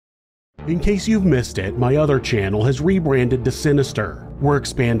In case you've missed it, my other channel has rebranded to Sinister. We're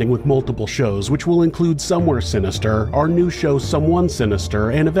expanding with multiple shows which will include Somewhere Sinister, our new show Someone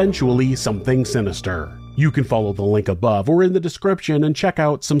Sinister, and eventually Something Sinister. You can follow the link above or in the description and check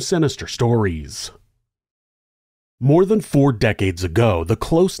out some sinister stories. More than 4 decades ago, the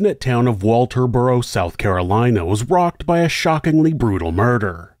close-knit town of Walterboro, South Carolina was rocked by a shockingly brutal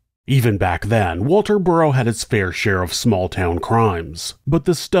murder. Even back then, Walterboro had its fair share of small-town crimes, but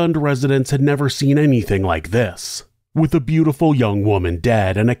the stunned residents had never seen anything like this. With a beautiful young woman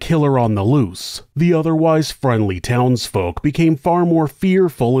dead and a killer on the loose, the otherwise friendly townsfolk became far more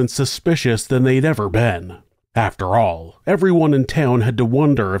fearful and suspicious than they'd ever been. After all, everyone in town had to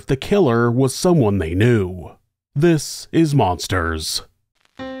wonder if the killer was someone they knew. This is Monsters.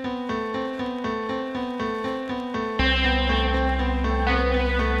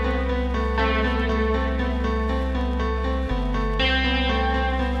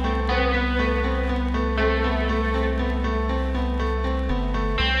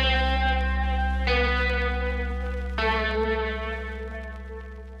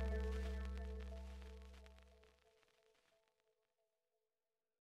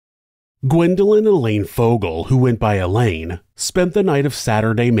 Gwendolyn Elaine Fogle, who went by Elaine, spent the night of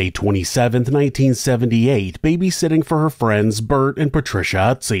Saturday, May 27, 1978, babysitting for her friends Bert and Patricia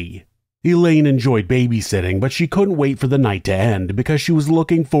Utzi. Elaine enjoyed babysitting, but she couldn't wait for the night to end because she was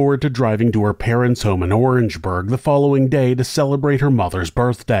looking forward to driving to her parents' home in Orangeburg the following day to celebrate her mother's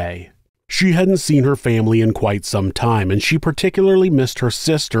birthday. She hadn't seen her family in quite some time, and she particularly missed her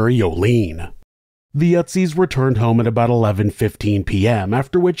sister, Yolene. The Utzis returned home at about 11:15 p.m.,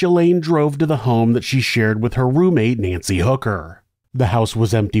 after which Elaine drove to the home that she shared with her roommate Nancy Hooker. The house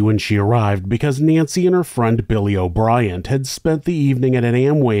was empty when she arrived because Nancy and her friend Billy O'Brien had spent the evening at an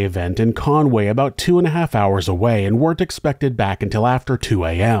Amway event in Conway about 2.5 hours away and weren't expected back until after 2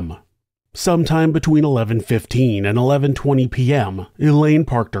 a.m. Sometime between 11:15 and 11:20 p.m., Elaine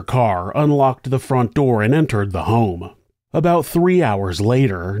parked her car, unlocked the front door, and entered the home. About 3 hours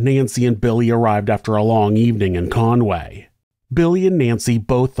later, Nancy and Billy arrived after a long evening in Conway. Billy and Nancy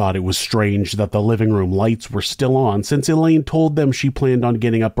both thought it was strange that the living room lights were still on since Elaine told them she planned on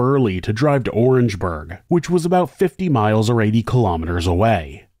getting up early to drive to Orangeburg, which was about 50 miles or 80 kilometers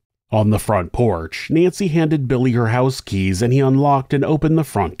away. On the front porch, Nancy handed Billy her house keys and he unlocked and opened the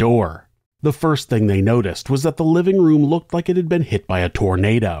front door. The first thing they noticed was that the living room looked like it had been hit by a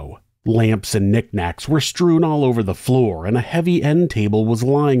tornado. Lamps and knickknacks were strewn all over the floor, and a heavy end table was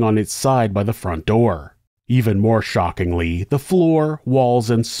lying on its side by the front door. Even more shockingly, the floor, walls,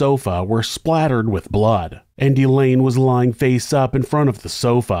 and sofa were splattered with blood, and Elaine was lying face up in front of the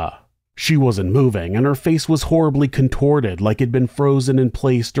sofa. She wasn't moving, and her face was horribly contorted like it'd been frozen in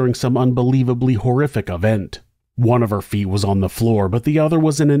place during some unbelievably horrific event. One of her feet was on the floor, but the other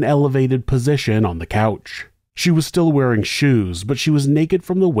was in an elevated position on the couch. She was still wearing shoes, but she was naked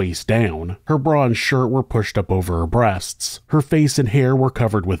from the waist down. Her bra and shirt were pushed up over her breasts. Her face and hair were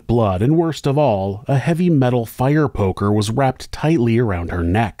covered with blood, and worst of all, a heavy metal fire poker was wrapped tightly around her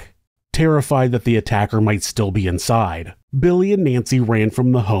neck. Terrified that the attacker might still be inside, Billy and Nancy ran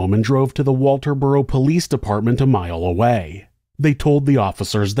from the home and drove to the Walterboro Police Department a mile away. They told the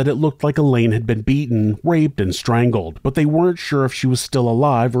officers that it looked like Elaine had been beaten, raped, and strangled, but they weren't sure if she was still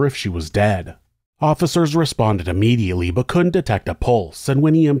alive or if she was dead. Officers responded immediately but couldn't detect a pulse, and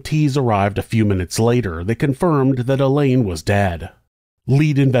when EMTs arrived a few minutes later, they confirmed that Elaine was dead.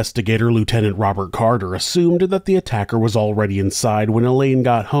 Lead investigator Lieutenant Robert Carter assumed that the attacker was already inside when Elaine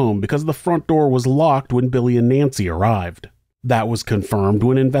got home because the front door was locked when Billy and Nancy arrived. That was confirmed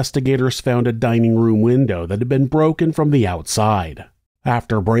when investigators found a dining room window that had been broken from the outside.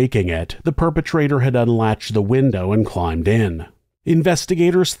 After breaking it, the perpetrator had unlatched the window and climbed in.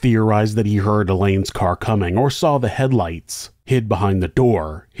 Investigators theorized that he heard Elaine's car coming or saw the headlights, hid behind the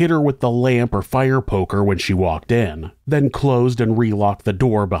door, hit her with the lamp or fire poker when she walked in, then closed and relocked the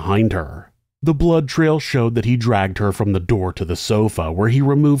door behind her. The blood trail showed that he dragged her from the door to the sofa where he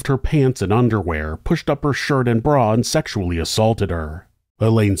removed her pants and underwear, pushed up her shirt and bra, and sexually assaulted her.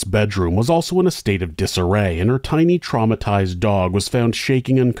 Elaine's bedroom was also in a state of disarray, and her tiny traumatized dog was found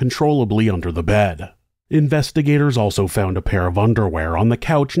shaking uncontrollably under the bed. Investigators also found a pair of underwear on the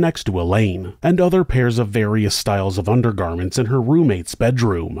couch next to Elaine, and other pairs of various styles of undergarments in her roommate's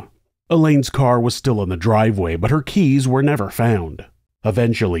bedroom. Elaine's car was still in the driveway, but her keys were never found.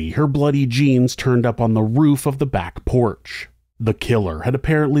 Eventually, her bloody jeans turned up on the roof of the back porch. The killer had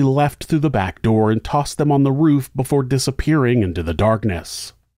apparently left through the back door and tossed them on the roof before disappearing into the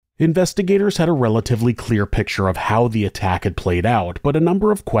darkness. Investigators had a relatively clear picture of how the attack had played out, but a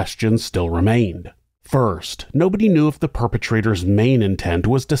number of questions still remained. First, nobody knew if the perpetrator's main intent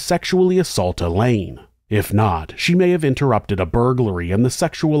was to sexually assault Elaine. If not, she may have interrupted a burglary and the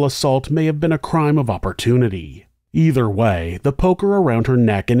sexual assault may have been a crime of opportunity. Either way, the poker around her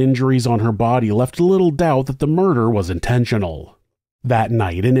neck and injuries on her body left little doubt that the murder was intentional. That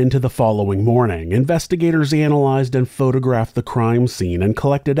night and into the following morning, investigators analyzed and photographed the crime scene and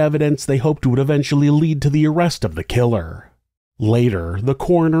collected evidence they hoped would eventually lead to the arrest of the killer. Later, the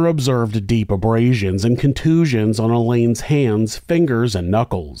coroner observed deep abrasions and contusions on Elaine's hands, fingers, and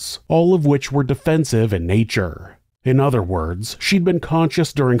knuckles, all of which were defensive in nature. In other words, she'd been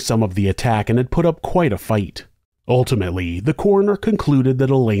conscious during some of the attack and had put up quite a fight. Ultimately, the coroner concluded that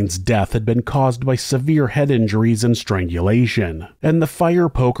Elaine's death had been caused by severe head injuries and strangulation, and the fire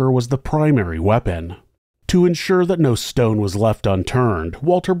poker was the primary weapon. To ensure that no stone was left unturned,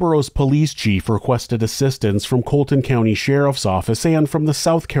 Walterborough's police chief requested assistance from Colton County Sheriff's Office and from the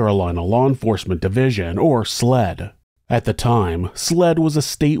South Carolina Law Enforcement Division, or SLED. At the time, SLED was a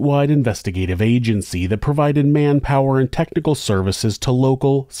statewide investigative agency that provided manpower and technical services to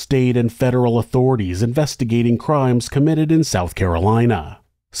local, state, and federal authorities investigating crimes committed in South Carolina.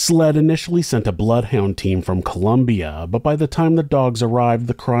 SLED initially sent a bloodhound team from Columbia, but by the time the dogs arrived,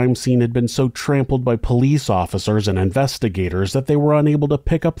 the crime scene had been so trampled by police officers and investigators that they were unable to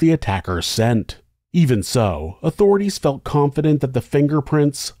pick up the attacker's scent. Even so, authorities felt confident that the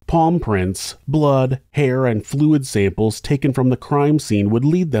fingerprints, palm prints, blood, hair, and fluid samples taken from the crime scene would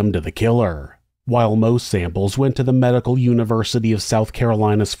lead them to the killer. While most samples went to the Medical University of South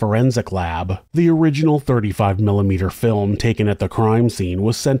Carolina's forensic lab, the original 35mm film taken at the crime scene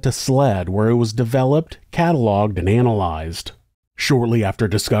was sent to SLED, where it was developed, cataloged, and analyzed. Shortly after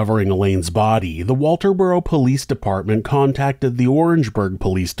discovering Elaine's body, the Walterboro Police Department contacted the Orangeburg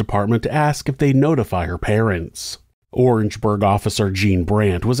Police Department to ask if they'd notify her parents. Orangeburg officer Gene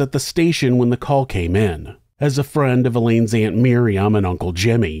Brandt was at the station when the call came in. As a friend of Elaine's Aunt Miriam and Uncle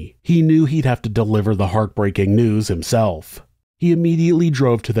Jimmy, he knew he'd have to deliver the heartbreaking news himself. He immediately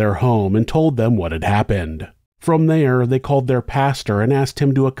drove to their home and told them what had happened. From there, they called their pastor and asked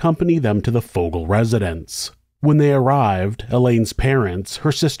him to accompany them to the Fogle residence. When they arrived, Elaine's parents,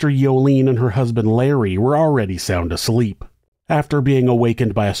 her sister Yolene and her husband Larry, were already sound asleep. After being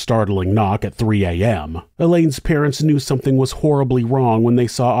awakened by a startling knock at 3 a.m., Elaine's parents knew something was horribly wrong when they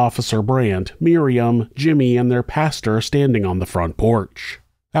saw Officer Brandt, Miriam, Jimmy, and their pastor standing on the front porch.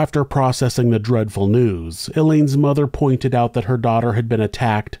 After processing the dreadful news, Elaine's mother pointed out that her daughter had been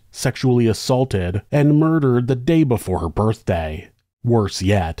attacked, sexually assaulted, and murdered the day before her birthday. Worse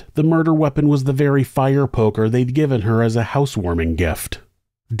yet, the murder weapon was the very fire poker they'd given her as a housewarming gift.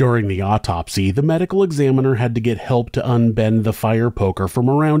 During the autopsy, the medical examiner had to get help to unbend the fire poker from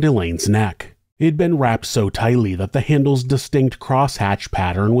around Elaine's neck. It had been wrapped so tightly that the handle's distinct crosshatch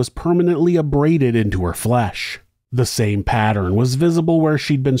pattern was permanently abraded into her flesh. The same pattern was visible where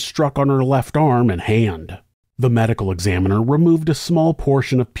she'd been struck on her left arm and hand. The medical examiner removed a small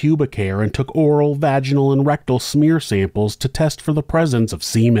portion of pubic hair and took oral, vaginal, and rectal smear samples to test for the presence of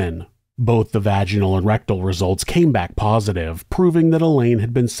semen. Both the vaginal and rectal results came back positive, proving that Elaine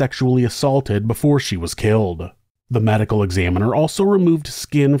had been sexually assaulted before she was killed. The medical examiner also removed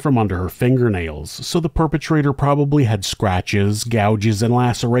skin from under her fingernails, so the perpetrator probably had scratches, gouges, and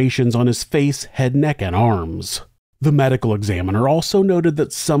lacerations on his face, head, neck, and arms. The medical examiner also noted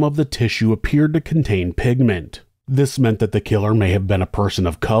that some of the tissue appeared to contain pigment. This meant that the killer may have been a person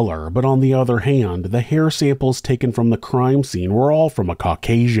of color, but on the other hand, the hair samples taken from the crime scene were all from a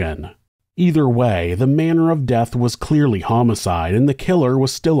Caucasian. Either way, the manner of death was clearly homicide, and the killer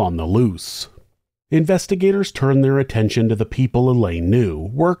was still on the loose. Investigators turned their attention to the people Elaine knew,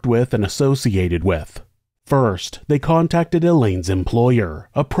 worked with, and associated with. First, they contacted Elaine's employer,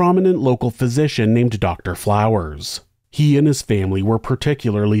 a prominent local physician named Dr. Flowers. He and his family were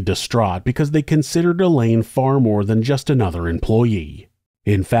particularly distraught because they considered Elaine far more than just another employee.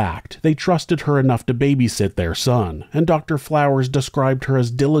 In fact, they trusted her enough to babysit their son, and Dr. Flowers described her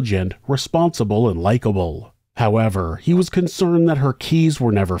as diligent, responsible, and likable. However, he was concerned that her keys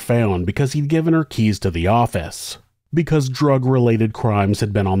were never found because he'd given her keys to the office. Because drug-related crimes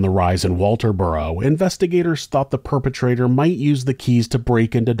had been on the rise in Walterboro, investigators thought the perpetrator might use the keys to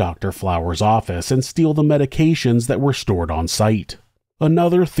break into Dr. Flowers' office and steal the medications that were stored on site.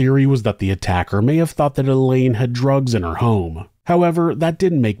 Another theory was that the attacker may have thought that Elaine had drugs in her home. However, that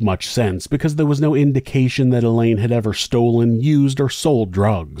didn't make much sense because there was no indication that Elaine had ever stolen, used, or sold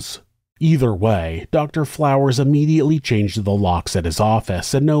drugs. Either way, Dr. Flowers immediately changed the locks at his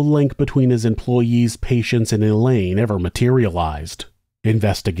office, and no link between his employees, patients, and Elaine ever materialized.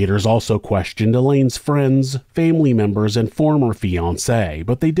 Investigators also questioned Elaine's friends, family members, and former fiancé,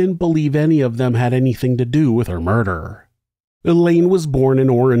 but they didn't believe any of them had anything to do with her murder. Elaine was born in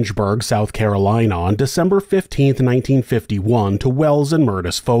Orangeburg, South Carolina on December 15, 1951 to Wells and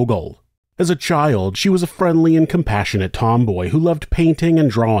Murtis Fogle. As a child, she was a friendly and compassionate tomboy who loved painting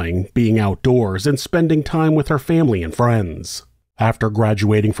and drawing, being outdoors, and spending time with her family and friends. After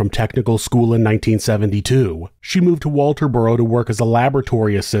graduating from technical school in 1972, she moved to Walterboro to work as a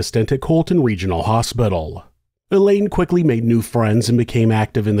laboratory assistant at Colton Regional Hospital. Elaine quickly made new friends and became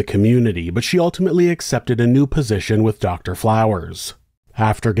active in the community, but she ultimately accepted a new position with Dr. Flowers.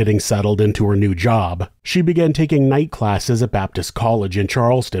 After getting settled into her new job, she began taking night classes at Baptist College in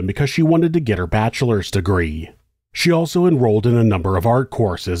Charleston because she wanted to get her bachelor's degree. She also enrolled in a number of art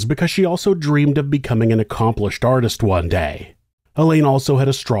courses because she also dreamed of becoming an accomplished artist one day. Elaine also had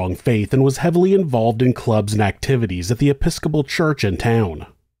a strong faith and was heavily involved in clubs and activities at the Episcopal Church in town.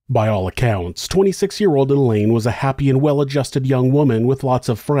 By all accounts, 26-year-old Elaine was a happy and well-adjusted young woman with lots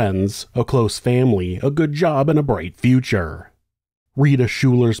of friends, a close family, a good job, and a bright future. Rita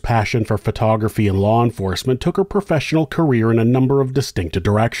Schuler's passion for photography and law enforcement took her professional career in a number of distinct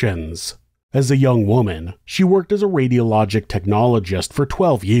directions. As a young woman, she worked as a radiologic technologist for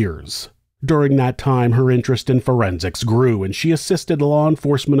 12 years. During that time, her interest in forensics grew, and she assisted law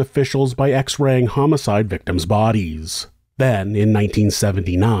enforcement officials by X-raying homicide victims' bodies. Then, in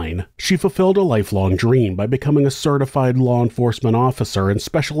 1979, she fulfilled a lifelong dream by becoming a certified law enforcement officer and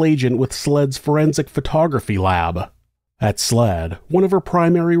special agent with SLED's Forensic Photography Lab. At SLED, one of her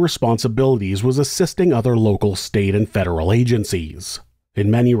primary responsibilities was assisting other local, state, and federal agencies. In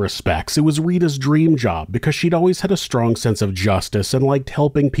many respects, it was Rita's dream job because she'd always had a strong sense of justice and liked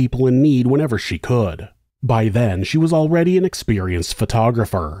helping people in need whenever she could. By then, she was already an experienced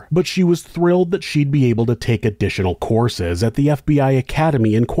photographer, but she was thrilled that she'd be able to take additional courses at the FBI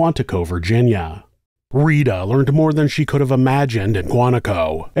Academy in Quantico, Virginia. Rita learned more than she could have imagined in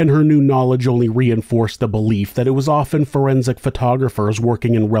Quantico, and her new knowledge only reinforced the belief that it was often forensic photographers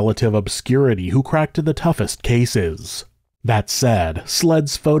working in relative obscurity who cracked the toughest cases. That said,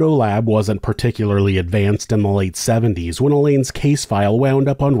 SLED's photo lab wasn't particularly advanced in the late 70s when Elaine's case file wound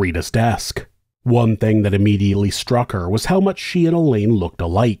up on Rita's desk. One thing that immediately struck her was how much she and Elaine looked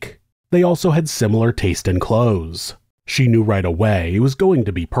alike. They also had similar taste in clothes. She knew right away it was going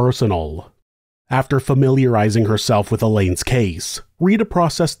to be personal. After familiarizing herself with Elaine's case, Rita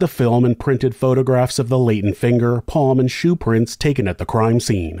processed the film and printed photographs of the latent finger, palm, and shoe prints taken at the crime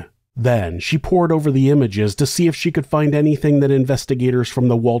scene. Then, she pored over the images to see if she could find anything that investigators from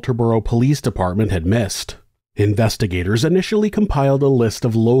the Walterboro Police Department had missed. Investigators initially compiled a list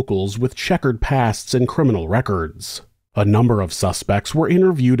of locals with checkered pasts and criminal records. A number of suspects were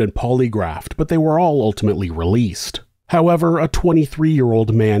interviewed and polygraphed, but they were all ultimately released. However, a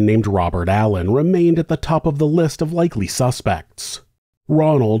 23-year-old man named Robert Allen remained at the top of the list of likely suspects.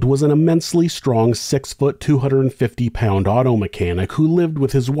 Ronald was an immensely strong 6-foot, 250-pound auto mechanic who lived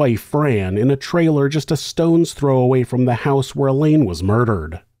with his wife Fran in a trailer just a stone's throw away from the house where Elaine was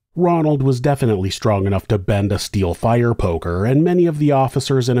murdered. Ronald was definitely strong enough to bend a steel fire poker, and many of the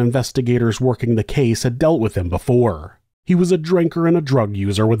officers and investigators working the case had dealt with him before. He was a drinker and a drug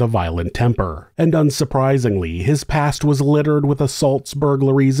user with a violent temper, and unsurprisingly, his past was littered with assaults,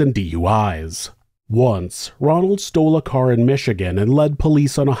 burglaries, and DUIs. Once, Ronald stole a car in Michigan and led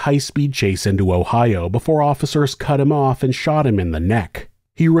police on a high-speed chase into Ohio before officers cut him off and shot him in the neck.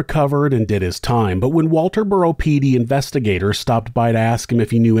 He recovered and did his time, but when Walterboro PD investigators stopped by to ask him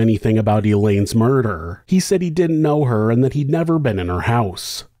if he knew anything about Elaine's murder, he said he didn't know her and that he'd never been in her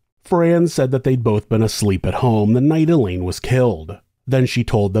house. Fran said that they'd both been asleep at home the night Elaine was killed. Then she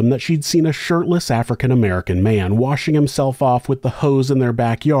told them that she'd seen a shirtless African-American man washing himself off with the hose in their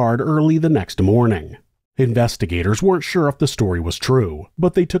backyard early the next morning. Investigators weren't sure if the story was true,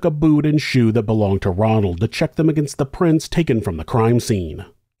 but they took a boot and shoe that belonged to Ronald to check them against the prints taken from the crime scene.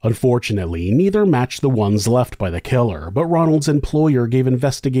 Unfortunately, neither matched the ones left by the killer, but Ronald's employer gave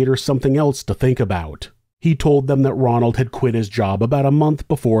investigators something else to think about. He told them that Ronald had quit his job about a month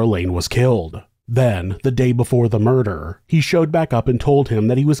before Elaine was killed. Then, the day before the murder, he showed back up and told him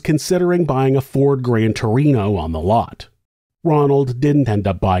that he was considering buying a Ford Gran Torino on the lot. Ronald didn't end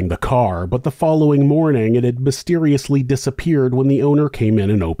up buying the car, but the following morning it had mysteriously disappeared when the owner came in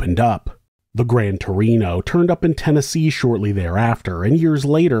and opened up. The Gran Torino turned up in Tennessee shortly thereafter, and years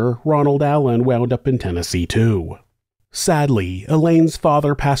later, Ronald Allen wound up in Tennessee too. Sadly, Elaine's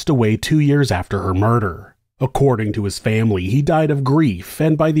father passed away 2 years after her murder. According to his family, he died of grief,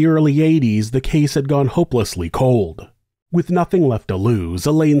 and by the early 80s, the case had gone hopelessly cold. With nothing left to lose,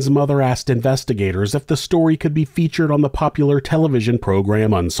 Elaine's mother asked investigators if the story could be featured on the popular television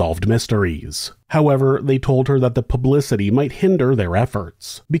program Unsolved Mysteries. However, they told her that the publicity might hinder their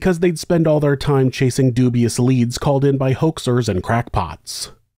efforts, because they'd spend all their time chasing dubious leads called in by hoaxers and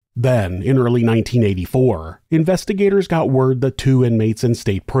crackpots. Then, in early 1984, investigators got word that 2 inmates in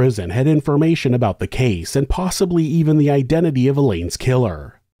state prison had information about the case and possibly even the identity of Elaine's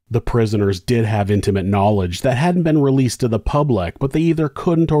killer. The prisoners did have intimate knowledge that hadn't been released to the public, but they either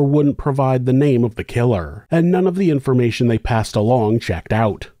couldn't or wouldn't provide the name of the killer, and none of the information they passed along checked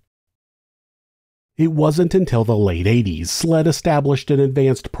out. It wasn't until the late 80s SLED established an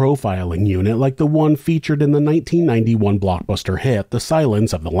advanced profiling unit like the one featured in the 1991 blockbuster hit The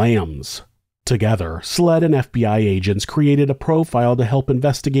Silence of the Lambs. Together, SLED and FBI agents created a profile to help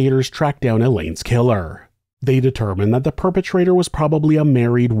investigators track down Elaine's killer. They determined that the perpetrator was probably a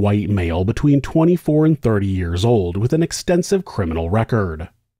married white male between 24 and 30 years old with an extensive criminal record.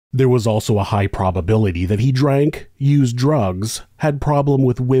 There was also a high probability that he drank, used drugs, had problem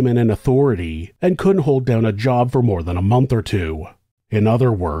with women and authority, and couldn't hold down a job for more than a month or 2. In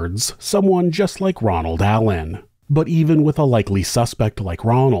other words, someone just like Ronald Allen. But even with a likely suspect like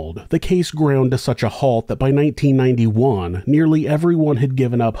Ronald, the case ground to such a halt that by 1991, nearly everyone had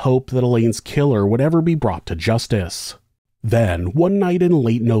given up hope that Elaine's killer would ever be brought to justice. Then, one night in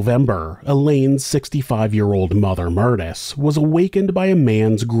late November, Elaine's 65-year-old mother, Myrtis, was awakened by a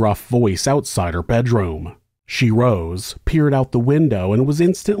man's gruff voice outside her bedroom. She rose, peered out the window, and was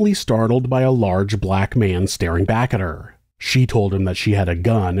instantly startled by a large black man staring back at her. She told him that she had a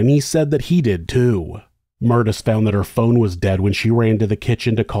gun, and he said that he did too. Myrtis found that her phone was dead when she ran to the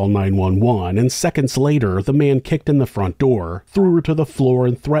kitchen to call 911, and seconds later, the man kicked in the front door, threw her to the floor,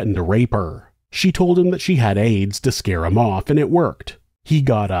 and threatened to rape her. She told him that she had AIDS to scare him off, and it worked. He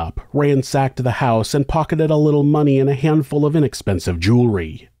got up, ransacked the house, and pocketed a little money and a handful of inexpensive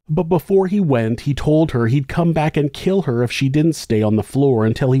jewelry. But before he went, he told her he'd come back and kill her if she didn't stay on the floor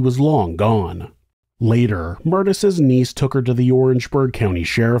until he was long gone. Later, Myrtis's niece took her to the Orangeburg County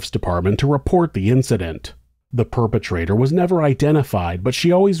Sheriff's Department to report the incident. The perpetrator was never identified, but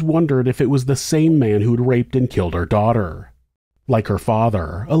she always wondered if it was the same man who'd raped and killed her daughter. Like her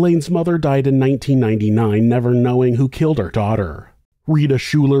father, Elaine's mother died in 1999, never knowing who killed her daughter. Rita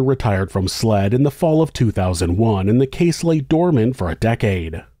Schuler retired from SLED in the fall of 2001, and the case lay dormant for a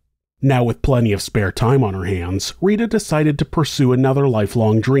decade. Now with plenty of spare time on her hands, Rita decided to pursue another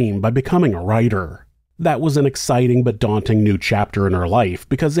lifelong dream by becoming a writer. That was an exciting but daunting new chapter in her life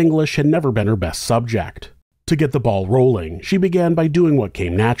because English had never been her best subject. To get the ball rolling, she began by doing what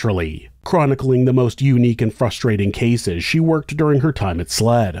came naturally, chronicling the most unique and frustrating cases she worked during her time at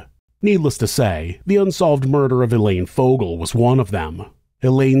SLED. Needless to say, the unsolved murder of Elaine Fogle was one of them.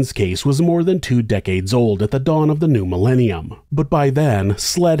 Elaine's case was more than 2 decades old at the dawn of the new millennium, but by then,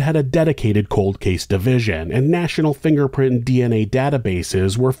 SLED had a dedicated cold case division and national fingerprint and DNA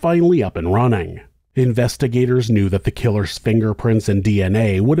databases were finally up and running. Investigators knew that the killer's fingerprints and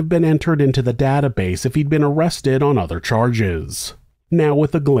DNA would have been entered into the database if he'd been arrested on other charges. Now,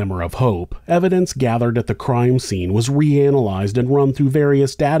 with a glimmer of hope, evidence gathered at the crime scene was reanalyzed and run through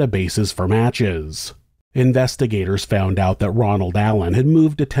various databases for matches. Investigators found out that Ronald Allen had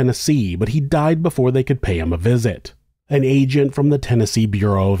moved to Tennessee, but he died before they could pay him a visit. An agent from the Tennessee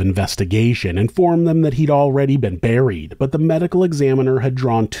Bureau of Investigation informed them that he'd already been buried, but the medical examiner had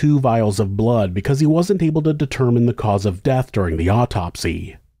drawn 2 vials of blood because he wasn't able to determine the cause of death during the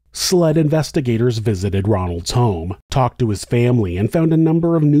autopsy. SLED investigators visited Ronald's home, talked to his family, and found a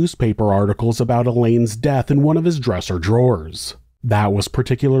number of newspaper articles about Elaine's death in one of his dresser drawers. That was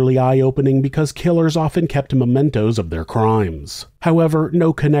particularly eye-opening because killers often kept mementos of their crimes. However,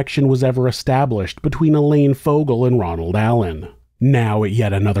 no connection was ever established between Elaine Fogle and Ronald Allen. Now, at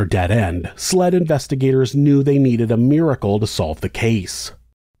yet another dead end, SLED investigators knew they needed a miracle to solve the case.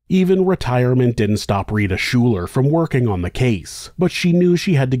 Even retirement didn't stop Rita Schuler from working on the case, but she knew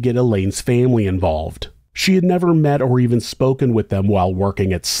she had to get Elaine's family involved. She had never met or even spoken with them while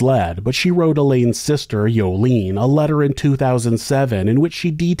working at SLED, but she wrote Elaine's sister, Yolene, a letter in 2007 in which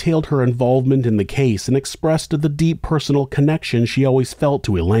she detailed her involvement in the case and expressed the deep personal connection she always felt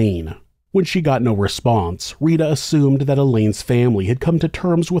to Elaine. When she got no response, Rita assumed that Elaine's family had come to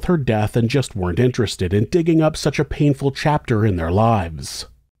terms with her death and just weren't interested in digging up such a painful chapter in their lives.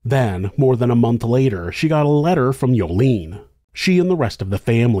 Then, more than a month later, she got a letter from Yolene. She and the rest of the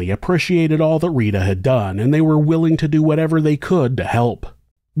family appreciated all that Rita had done, and they were willing to do whatever they could to help.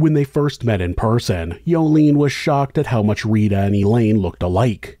 When they first met in person, Yolene was shocked at how much Rita and Elaine looked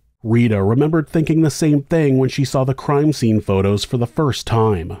alike. Rita remembered thinking the same thing when she saw the crime scene photos for the first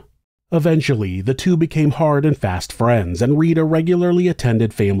time. Eventually, the two became hard and fast friends, and Rita regularly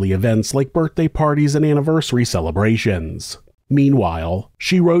attended family events like birthday parties and anniversary celebrations. Meanwhile,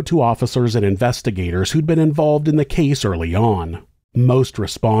 she wrote to officers and investigators who'd been involved in the case early on. Most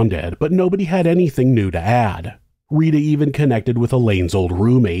responded, but nobody had anything new to add. Rita even connected with Elaine's old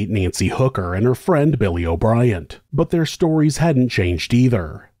roommate, Nancy Hooker, and her friend Billy O'Brien, but their stories hadn't changed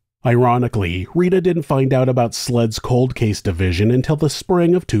either. Ironically, Rita didn't find out about SLED's cold case division until the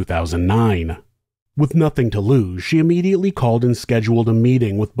spring of 2009. With nothing to lose, she immediately called and scheduled a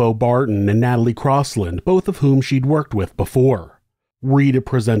meeting with Bo Barton and Natalie Crossland, both of whom she'd worked with before. Rita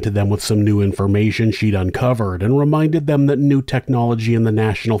presented them with some new information she'd uncovered and reminded them that new technology in the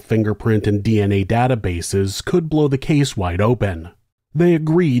national fingerprint and DNA databases could blow the case wide open. They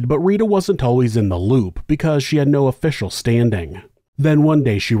agreed, but Rita wasn't always in the loop because she had no official standing. Then one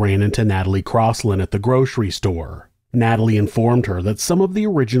day she ran into Natalie Crossland at the grocery store. Natalie informed her that some of the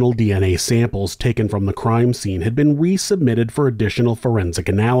original DNA samples taken from the crime scene had been resubmitted for additional forensic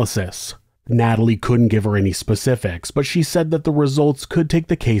analysis. Natalie couldn't give her any specifics, but she said that the results could take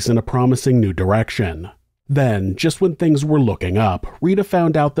the case in a promising new direction. Then, just when things were looking up, Rita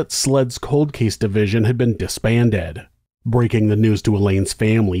found out that SLED's cold case division had been disbanded. Breaking the news to Elaine's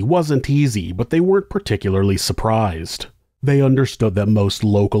family wasn't easy, but they weren't particularly surprised. They understood that most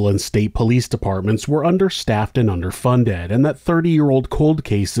local and state police departments were understaffed and underfunded, and that 30-year-old cold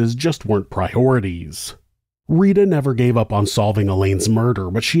cases just weren't priorities. Rita never gave up on solving Elaine's murder,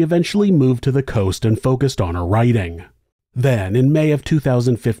 but she eventually moved to the coast and focused on her writing. Then, in May of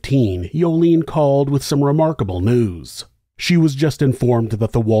 2015, Yolene called with some remarkable news. She was just informed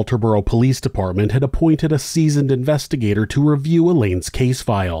that the Walterboro Police Department had appointed a seasoned investigator to review Elaine's case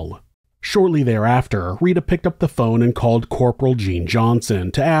file. Shortly thereafter, Rita picked up the phone and called Corporal Gene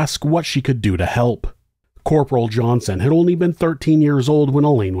Johnson to ask what she could do to help. Corporal Johnson had only been 13 years old when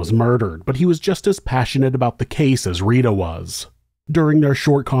Elaine was murdered, but he was just as passionate about the case as Rita was. During their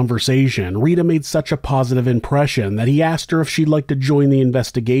short conversation, Rita made such a positive impression that he asked her if she'd like to join the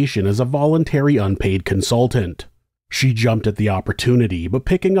investigation as a voluntary unpaid consultant. She jumped at the opportunity, but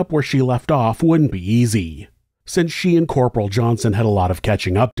picking up where she left off wouldn't be easy. Since she and Corporal Johnson had a lot of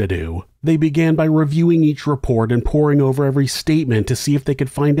catching up to do, they began by reviewing each report and poring over every statement to see if they could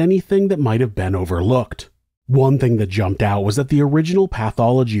find anything that might have been overlooked. One thing that jumped out was that the original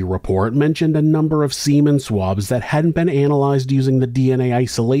pathology report mentioned a number of semen swabs that hadn't been analyzed using the DNA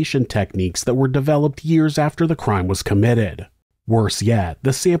isolation techniques that were developed years after the crime was committed. Worse yet,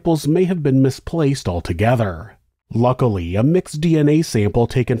 the samples may have been misplaced altogether. Luckily, a mixed DNA sample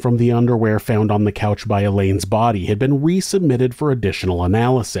taken from the underwear found on the couch by Elaine's body had been resubmitted for additional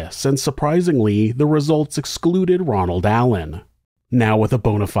analysis, and surprisingly, the results excluded Ronald Allen. Now with a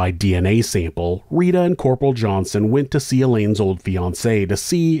bona fide DNA sample, Rita and Corporal Johnson went to see Elaine's old fiancé to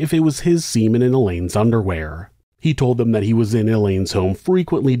see if it was his semen in Elaine's underwear. He told them that he was in Elaine's home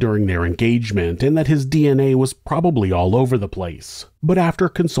frequently during their engagement and that his DNA was probably all over the place. But after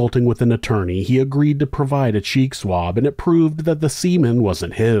consulting with an attorney, he agreed to provide a cheek swab, and it proved that the semen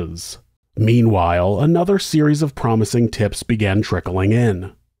wasn't his. Meanwhile, another series of promising tips began trickling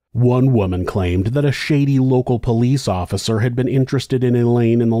in. One woman claimed that a shady local police officer had been interested in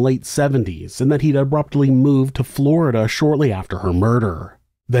Elaine in the late 70s and that he'd abruptly moved to Florida shortly after her murder.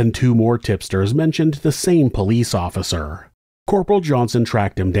 Then two more tipsters mentioned the same police officer. Corporal Johnson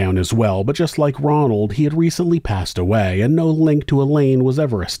tracked him down as well, but just like Ronald, he had recently passed away and no link to Elaine was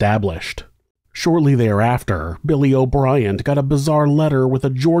ever established. Shortly thereafter, Billy O'Brien got a bizarre letter with a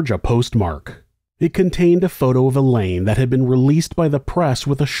Georgia postmark. It contained a photo of Elaine that had been released by the press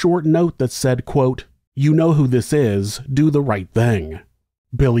with a short note that said, quote, "You know who this is, do the right thing."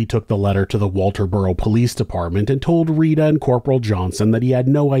 Billy took the letter to the Walterboro Police Department and told Rita and Corporal Johnson that he had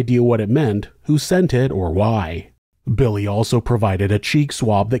no idea what it meant, who sent it, or why. Billy also provided a cheek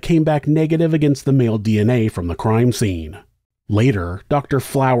swab that came back negative against the male DNA from the crime scene. Later, Dr.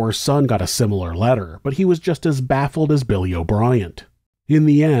 Flower's son got a similar letter, but he was just as baffled as Billy O'Brien. In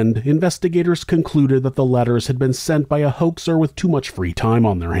the end, investigators concluded that the letters had been sent by a hoaxer with too much free time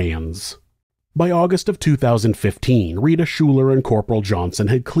on their hands. By August of 2015, Rita Schuler and Corporal Johnson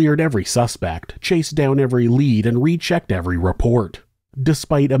had cleared every suspect, chased down every lead, and rechecked every report.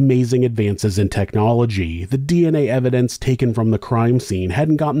 Despite amazing advances in technology, the DNA evidence taken from the crime scene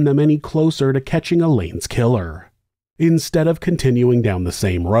hadn't gotten them any closer to catching Elaine's killer. Instead of continuing down the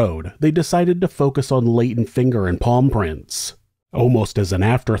same road, they decided to focus on latent finger and palm prints. Almost as an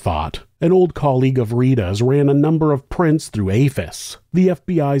afterthought, an old colleague of Rita's ran a number of prints through AFIS, the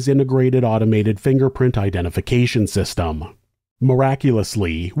FBI's integrated automated fingerprint identification system.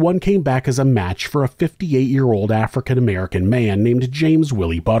 Miraculously, one came back as a match for a 58-year-old African-American man named James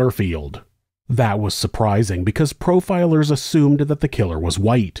Willie Butterfield. That was surprising because profilers assumed that the killer was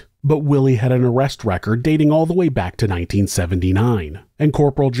white, but Willie had an arrest record dating all the way back to 1979, and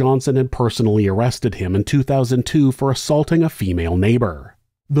Corporal Johnson had personally arrested him in 2002 for assaulting a female neighbor.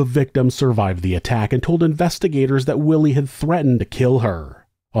 The victim survived the attack and told investigators that Willie had threatened to kill her.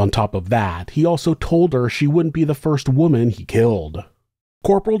 On top of that, he also told her she wouldn't be the first woman he killed.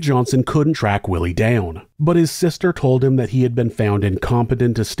 Corporal Johnson couldn't track Willie down, but his sister told him that he had been found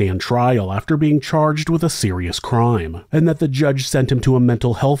incompetent to stand trial after being charged with a serious crime, and that the judge sent him to a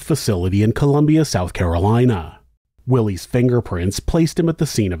mental health facility in Columbia, South Carolina. Willie's fingerprints placed him at the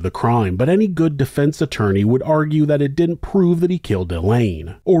scene of the crime, but any good defense attorney would argue that it didn't prove that he killed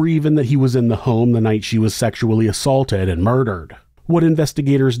Elaine, or even that he was in the home the night she was sexually assaulted and murdered. What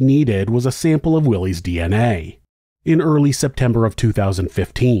investigators needed was a sample of Willie's DNA. In early September of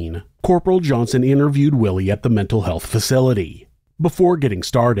 2015, Corporal Johnson interviewed Willie at the mental health facility. Before getting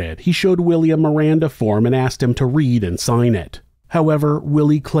started, he showed Willie a Miranda form and asked him to read and sign it. However,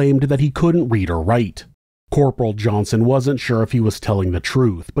 Willie claimed that he couldn't read or write. Corporal Johnson wasn't sure if he was telling the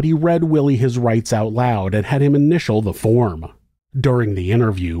truth, but he read Willie his rights out loud and had him initial the form. During the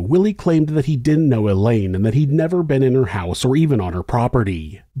interview, Willie claimed that he didn't know Elaine and that he'd never been in her house or even on her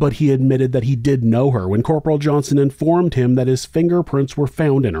property, but he admitted that he did know her when Corporal Johnson informed him that his fingerprints were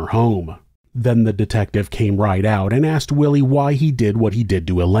found in her home. Then the detective came right out and asked Willie why he did what he did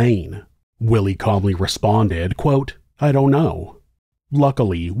to Elaine. Willie calmly responded, quote, "I don't know."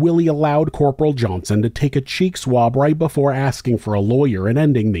 Luckily, Willie allowed Corporal Johnson to take a cheek swab right before asking for a lawyer and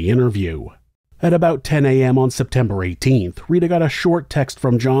ending the interview. At about 10 a.m. on September 18th, Rita got a short text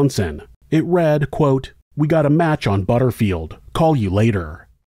from Johnson. It read, quote, "We got a match on Butterfield. Call you later."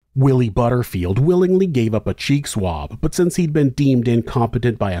 Willie Butterfield willingly gave up a cheek swab, but since he'd been deemed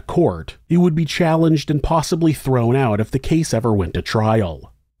incompetent by a court, it would be challenged and possibly thrown out if the case ever went to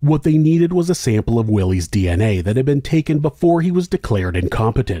trial. What they needed was a sample of Willie's DNA that had been taken before he was declared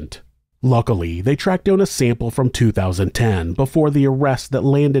incompetent. Luckily, they tracked down a sample from 2010 before the arrest that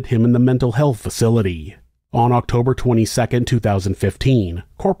landed him in the mental health facility. On October 22, 2015,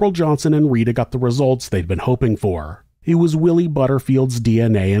 Corporal Johnson and Rita got the results they'd been hoping for. It was Willie Butterfield's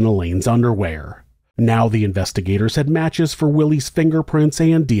DNA in Elaine's underwear. Now the investigators had matches for Willie's fingerprints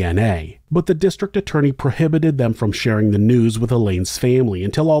and DNA, but the district attorney prohibited them from sharing the news with Elaine's family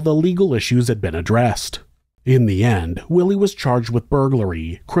until all the legal issues had been addressed. In the end, Willie was charged with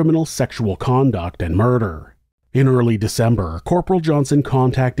burglary, criminal sexual conduct, and murder. In early December, Corporal Johnson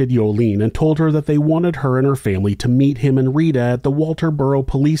contacted Yolene and told her that they wanted her and her family to meet him and Rita at the Walterboro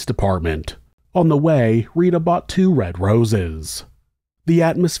Police Department. On the way, Rita bought 2 red roses. The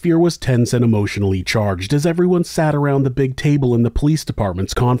atmosphere was tense and emotionally charged as everyone sat around the big table in the police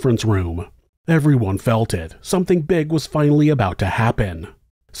department's conference room. Everyone felt it. Something big was finally about to happen.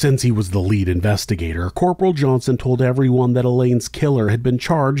 Since he was the lead investigator, Corporal Johnson told everyone that Elaine's killer had been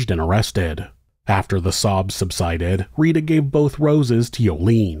charged and arrested. After the sobs subsided, Rita gave both roses to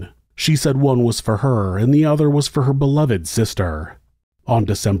Yolene. She said one was for her and the other was for her beloved sister. On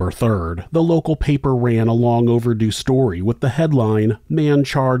December 3rd, the local paper ran a long overdue story with the headline, "Man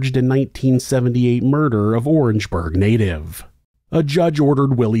Charged in 1978 Murder of Orangeburg Native." A judge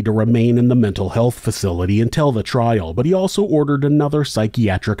ordered Willie to remain in the mental health facility until the trial, but he also ordered another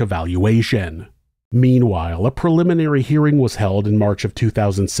psychiatric evaluation. Meanwhile, a preliminary hearing was held in March of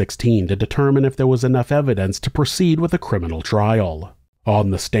 2016 to determine if there was enough evidence to proceed with a criminal trial.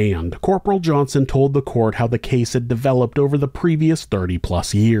 On the stand, Corporal Johnson told the court how the case had developed over the previous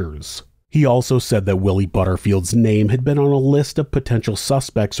 30-plus years. He also said that Willie Butterfield's name had been on a list of potential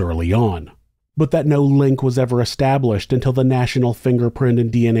suspects early on, but that no link was ever established until the national fingerprint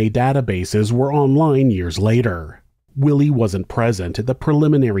and DNA databases were online years later. Willie wasn't present at the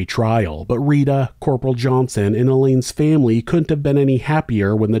preliminary trial, but Rita, Corporal Johnson, and Elaine's family couldn't have been any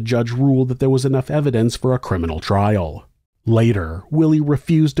happier when the judge ruled that there was enough evidence for a criminal trial. Later, Willie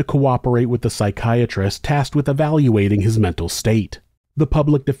refused to cooperate with the psychiatrist tasked with evaluating his mental state. The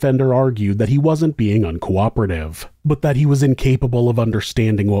public defender argued that he wasn't being uncooperative, but that he was incapable of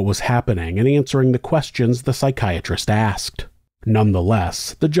understanding what was happening and answering the questions the psychiatrist asked.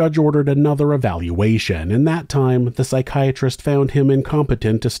 Nonetheless, the judge ordered another evaluation, and that time the psychiatrist found him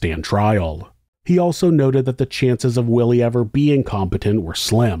incompetent to stand trial. He also noted that the chances of Willie ever being competent were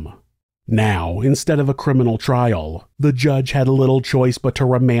slim. Now, instead of a criminal trial, the judge had little choice but to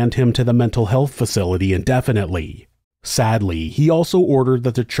remand him to the mental health facility indefinitely. Sadly, he also ordered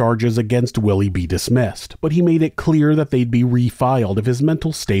that the charges against Willie be dismissed, but he made it clear that they'd be refiled if his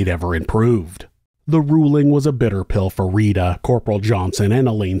mental state ever improved. The ruling was a bitter pill for Rita, Corporal Johnson, and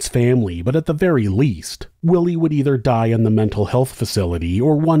Elaine's family, but at the very least, Willie would either die in the mental health facility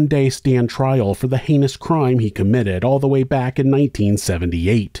or one day stand trial for the heinous crime he committed all the way back in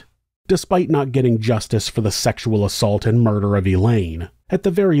 1978. Despite not getting justice for the sexual assault and murder of Elaine, at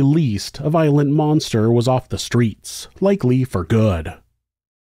the very least, a violent monster was off the streets, likely for good.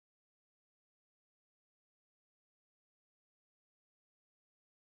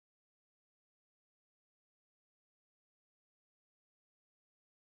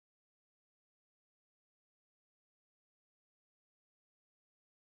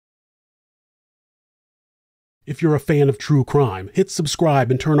 If you're a fan of true crime, hit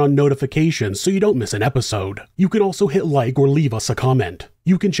subscribe and turn on notifications so you don't miss an episode. You can also hit like or leave us a comment.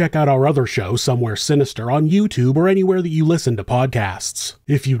 You can check out our other show, Somewhere Sinister, on YouTube or anywhere that you listen to podcasts.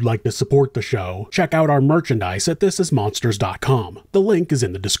 If you'd like to support the show, check out our merchandise at thisismonsters.com. The link is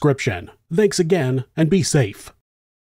in the description. Thanks again, and be safe.